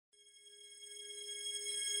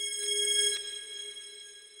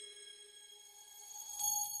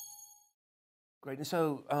Great. And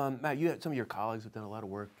so, Matt, some of your colleagues have done a lot of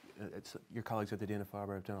work. Your colleagues at the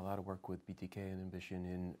Dana-Farber have done a lot of work with BTK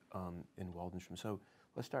inhibition in Waldenström. So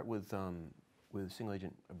let's start with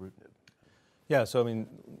single-agent ibrutinib. Yeah, so I mean,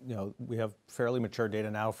 we have fairly mature data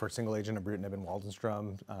now for single-agent ibrutinib in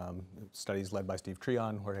Waldenström. Studies led by Steve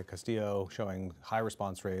Treon, Jorge Castillo, showing high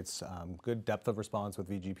response rates, good depth of response with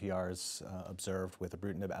VGPRs observed with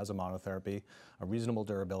ibrutinib as a monotherapy, a reasonable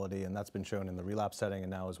durability, and that's been shown in the relapse setting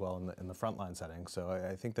and now as well in the frontline setting. So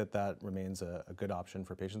I think that remains a good option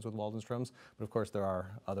for patients with Waldenström's, but of course there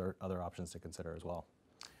are other options to consider as well.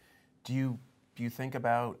 Do you think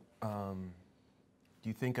about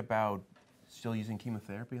still using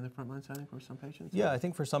chemotherapy in the frontline setting for some patients? Yeah, I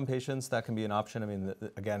think for some patients that can be an option. I mean,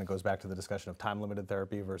 again, it goes back to the discussion of time-limited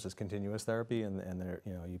therapy versus continuous therapy, and there,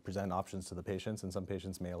 you present options to the patients, and some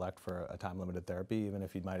patients may elect for a time-limited therapy, even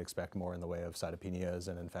if you might expect more in the way of cytopenias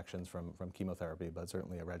and infections from chemotherapy. But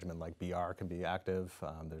certainly a regimen like BR can be active.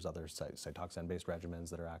 There's other Cytoxan-based regimens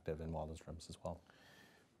that are active in Waldenström's as well.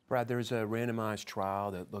 Brad, there's a randomized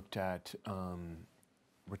trial that looked at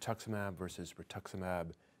rituximab versus rituximab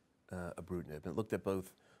ibrutinib. It looked at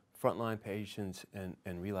both frontline patients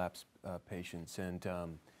and relapse patients, and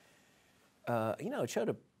it showed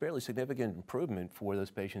a fairly significant improvement for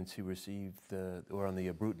those patients who received or on the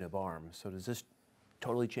ibrutinib arm. So does this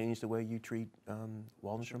totally change the way you treat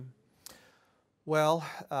Waldenström? Well,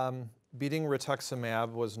 beating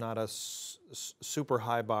rituximab was not a super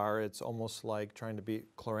high bar. It's almost like trying to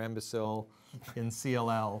beat chlorambucil in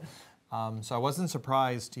CLL. So I wasn't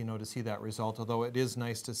surprised, to see that result, although it is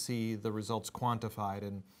nice to see the results quantified.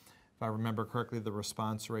 And if I remember correctly, the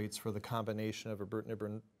response rates for the combination of ibrutinib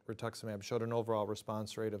and rituximab showed an overall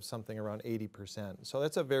response rate of something around 80%. So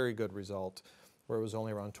that's a very good result, where it was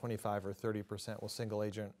only around 25 or 30% with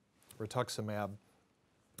single-agent rituximab.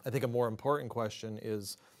 I think a more important question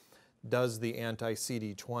is, does the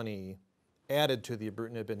anti-CD20 added to the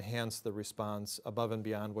ibrutinib enhance the response above and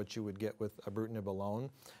beyond what you would get with ibrutinib alone?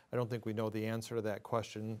 I don't think we know the answer to that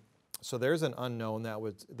question. So there's an unknown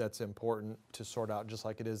that's important to sort out, just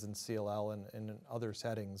like it is in CLL and in other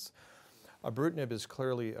settings. Ibrutinib is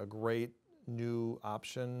clearly a great new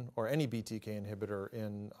option, or any BTK inhibitor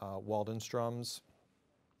in Waldenström's.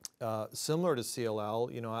 Similar to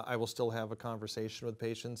CLL, I will still have a conversation with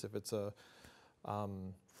patients if it's a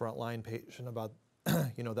frontline patient about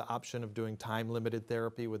the option of doing time-limited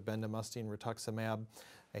therapy with bendamustine rituximab.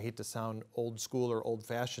 I hate to sound old school or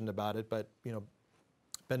old-fashioned about it, but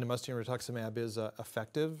bendamustine rituximab is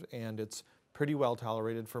effective, and it's pretty well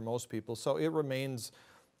tolerated for most people. So it remains,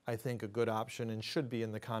 I think, a good option and should be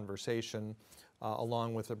in the conversation,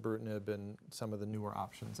 along with ibrutinib and some of the newer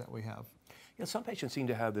options that we have. Yeah, some patients seem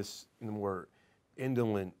to have this more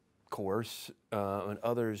indolent course, and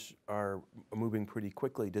others are moving pretty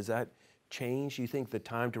quickly. Does that change? Do you think the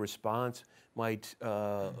time to response might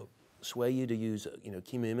sway you to use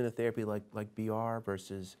chemoimmunotherapy like BR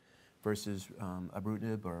versus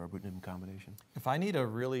ibrutinib or ibrutinib combination? If I need a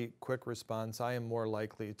really quick response, I am more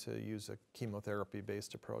likely to use a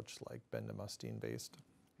chemotherapy-based approach like bendamustine-based.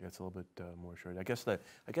 Yeah, it's a little bit more short. I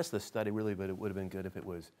guess the study really, but it would have been good if it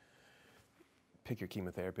was pick your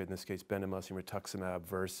chemotherapy. In this case, bendamustine rituximab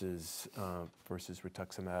versus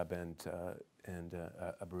rituximab and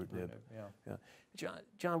ibrutinib. Yeah.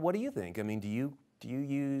 John, what do you think? I mean, do you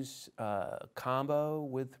use combo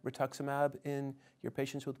with rituximab in your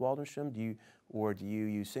patients with Waldenström? Do you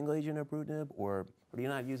use single agent ibrutinib, or do you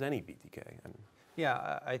not use any BTK?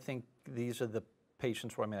 Yeah, I think these are the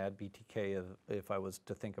patients where I'm going to add BTK if I was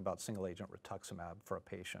to think about single agent rituximab for a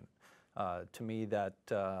patient. To me, that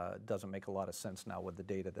doesn't make a lot of sense now with the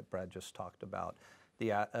data that Brad just talked about.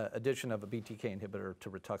 The addition of a BTK inhibitor to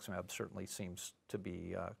rituximab certainly seems to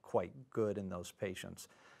be quite good in those patients.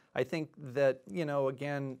 I think that,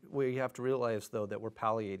 again, we have to realize, though, that we're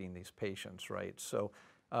palliating these patients, right? So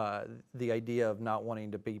the idea of not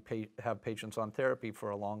wanting to have patients on therapy for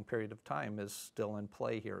a long period of time is still in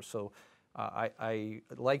play here. So I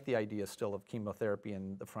like the idea still of chemotherapy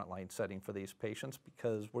in the frontline setting for these patients,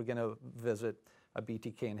 because we're going to visit a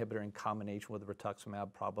BTK inhibitor in combination with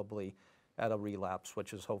rituximab probably at a relapse,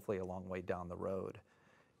 which is hopefully a long way down the road.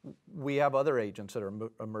 We have other agents that are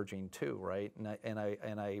emerging too, right? And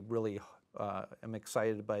I really am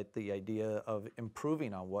excited by the idea of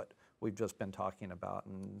improving on what we've just been talking about,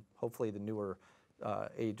 and hopefully the newer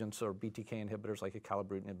agents or BTK inhibitors like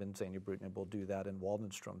acalabrutinib and zanubrutinib will do that in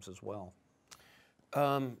Waldenström's as well.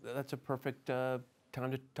 That's a perfect time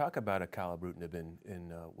to talk about acalabrutinib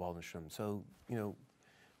in Waldenström. So,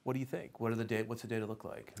 what do you think? What's the data look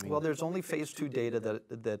like? I mean, Well, there's only phase 2 data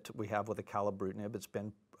that we have with acalabrutinib. It's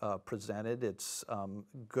been presented. It's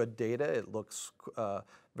good data. It looks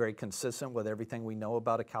very consistent with everything we know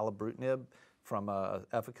about acalabrutinib from an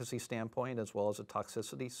efficacy standpoint as well as a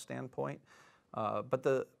toxicity standpoint. But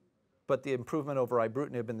the improvement over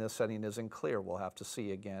ibrutinib in this setting isn't clear. We'll have to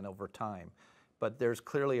see again over time. But there's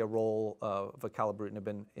clearly a role of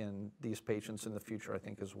acalabrutinib in these patients in the future, I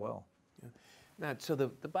think, as well. yeah. Matt, so the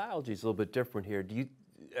biology is a little bit different here. Do you,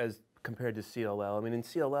 as compared to CLL, I mean, in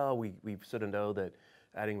CLL, we sort of know that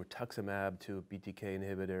adding rituximab to a BTK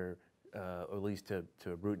inhibitor, or at least to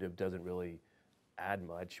ibrutinib, doesn't really add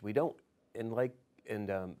much. We don't, but in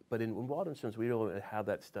Waldenstrom's, we don't have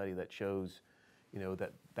that study that shows, you know,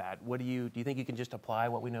 that what do you think you can just apply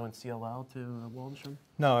what we know in CLL to Waldenström?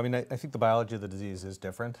 No, I mean, I think the biology of the disease is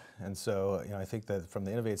different. And so, you know, I think that from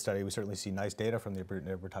the Innovate study, we certainly see nice data from the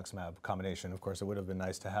ibrutinib-rituximab combination. Of course, it would have been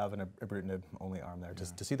nice to have an ibrutinib-only arm there.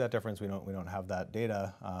 To see that difference, we don't have that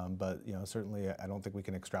data. But, you know, certainly I don't think we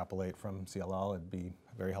can extrapolate from CLL. It'd be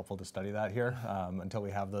very helpful to study that here. Until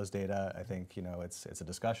we have those data, I think, you know, it's a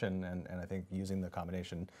discussion. And I think using the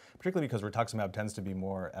combination, particularly because rituximab tends to be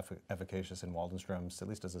more efficacious in Waldenstrom's, at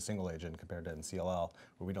least as a single agent compared to in CLL,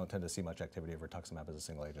 where we don't tend to see much activity of rituximab as a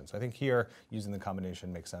single agent. So I think here, using the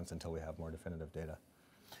combination makes sense until we have more definitive data.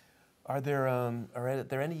 Are there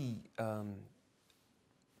any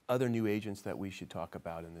other new agents that we should talk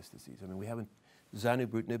about in this disease? I mean, we haven't,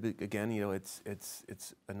 zanubrutinib, again, you know, it's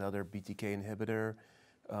another BTK inhibitor,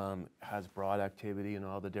 has broad activity in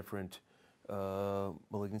all the different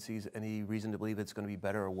malignancies. Any reason to believe it's going to be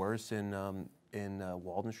better or worse in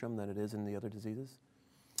Waldenström than it is in the other diseases?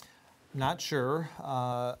 Not sure.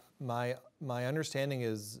 My understanding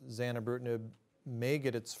is zanubrutinib may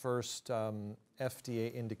get its first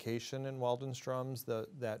FDA indication in Waldenstrom's.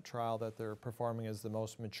 That trial that they're performing is the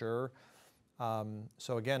most mature.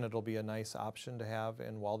 So again, it'll be a nice option to have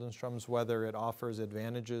in Waldenstrom's. Whether it offers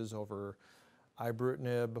advantages over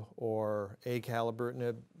ibrutinib or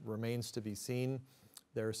acalabrutinib remains to be seen.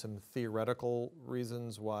 There are some theoretical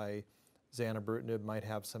reasons why zanubrutinib might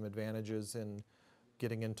have some advantages in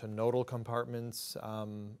getting into nodal compartments,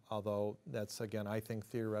 although that's, again, I think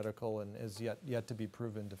theoretical and is yet to be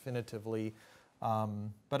proven definitively.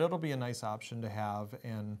 But it'll be a nice option to have.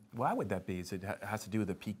 And why would that be? Is it has to do with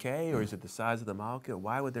the PK, or is it the size of the molecule?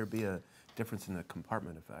 Why would there be a difference in the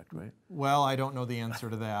compartment effect, right? Well, I don't know the answer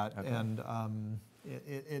to that. Okay. And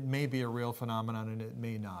it may be a real phenomenon and it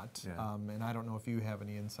may not. Yeah. And I don't know if you have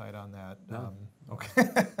any insight on that. No. Okay.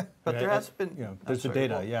 But there has been, you know, there's the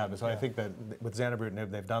data, yeah. So I think that with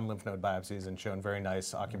zanubrutinib, they've done lymph node biopsies and shown very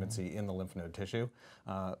nice occupancy in the lymph node tissue.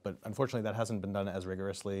 But unfortunately, that hasn't been done as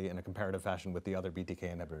rigorously in a comparative fashion with the other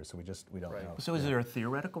BTK inhibitors. So we don't know. So is there a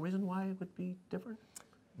theoretical reason why it would be different?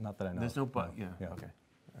 Not that I know. There's no of. but. No. Yeah. Okay.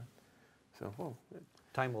 Yeah. So, well,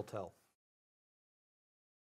 time will tell.